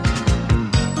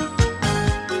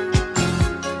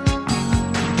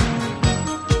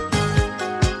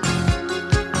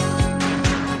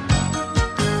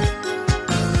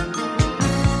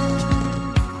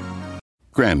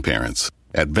 Grandparents.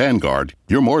 At Vanguard,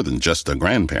 you're more than just a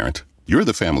grandparent. You're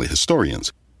the family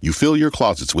historians. You fill your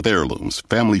closets with heirlooms,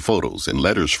 family photos, and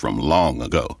letters from long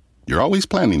ago. You're always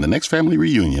planning the next family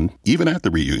reunion, even at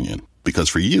the reunion. Because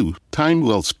for you, time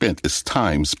well spent is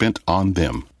time spent on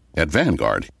them. At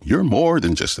Vanguard, you're more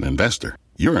than just an investor.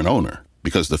 You're an owner.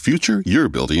 Because the future you're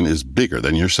building is bigger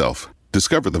than yourself.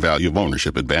 Discover the value of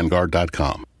ownership at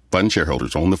Vanguard.com. Fund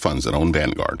shareholders own the funds that own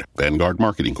Vanguard. Vanguard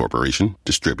Marketing Corporation,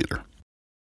 distributor.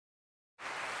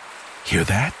 Hear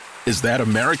that? Is that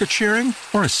America cheering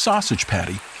or a sausage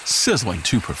patty sizzling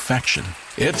to perfection?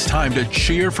 It's time to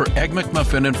cheer for Egg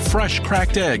McMuffin and fresh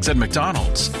cracked eggs at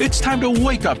McDonald's. It's time to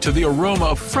wake up to the aroma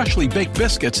of freshly baked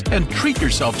biscuits and treat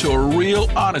yourself to a real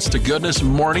honest-to-goodness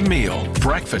morning meal.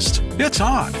 Breakfast. It's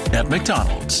on at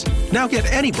McDonald's. Now get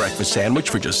any breakfast sandwich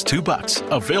for just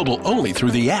 $2. Available only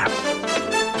through the app.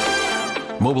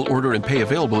 Mobile order and pay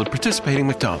available at participating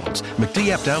McDonald's. McD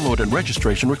app download and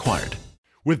registration required.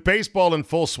 With baseball in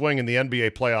full swing and the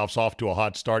NBA playoffs off to a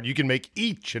hot start, you can make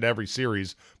each and every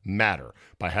series matter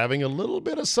by having a little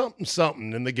bit of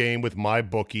something in the game with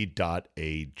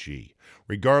MyBookie.ag.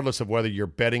 Regardless of whether you're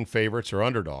betting favorites or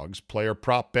underdogs, player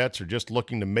prop bets, or just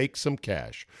looking to make some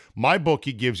cash,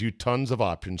 MyBookie gives you tons of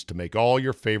options to make all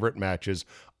your favorite matches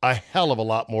a hell of a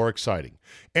lot more exciting.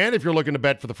 And if you're looking to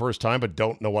bet for the first time but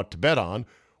don't know what to bet on,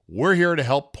 we're here to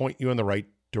help point you in the right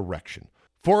direction.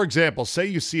 For example, say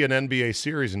you see an NBA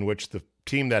series in which the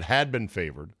team that had been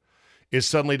favored is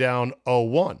suddenly down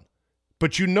 0-1.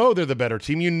 But you know they're the better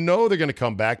team. You know they're going to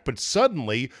come back. But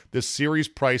suddenly, the series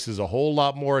price is a whole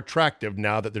lot more attractive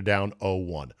now that they're down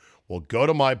 0-1. Well, go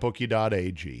to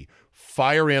mybookie.ag,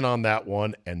 fire in on that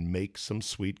one, and make some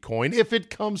sweet coin if it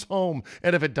comes home.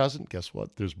 And if it doesn't, guess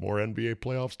what? There's more NBA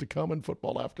playoffs to come and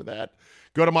football after that.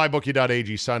 Go to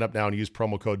mybookie.ag, sign up now, and use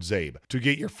promo code ZABE to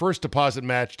get your first deposit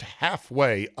matched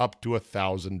halfway up to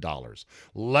 $1,000.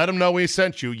 Let them know we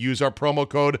sent you. Use our promo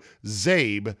code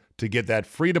ZABE to get that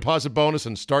free deposit bonus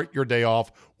and start your day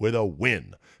off with a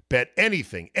win. Bet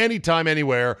anything, anytime,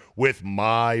 anywhere with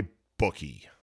MyBookie.